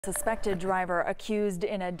Suspected driver accused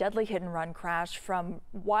in a deadly hit-and-run crash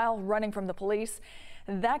while running from the police.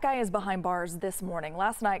 That guy is behind bars this morning.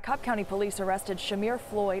 Last night, Cobb County police arrested Shamir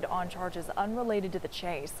Floyd on charges unrelated to the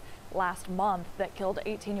chase last month that killed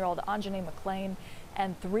 18-year-old Anjanae McLean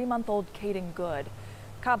and 3-month-old Caden Good.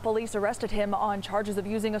 Cobb police arrested him on charges of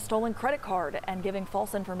using a stolen credit card and giving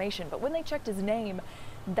false information. But when they checked his name,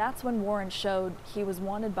 that's when warrants showed he was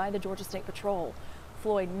wanted by the Georgia State Patrol.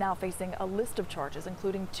 Floyd now facing a list of charges,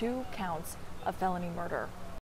 including 2 counts of felony murder.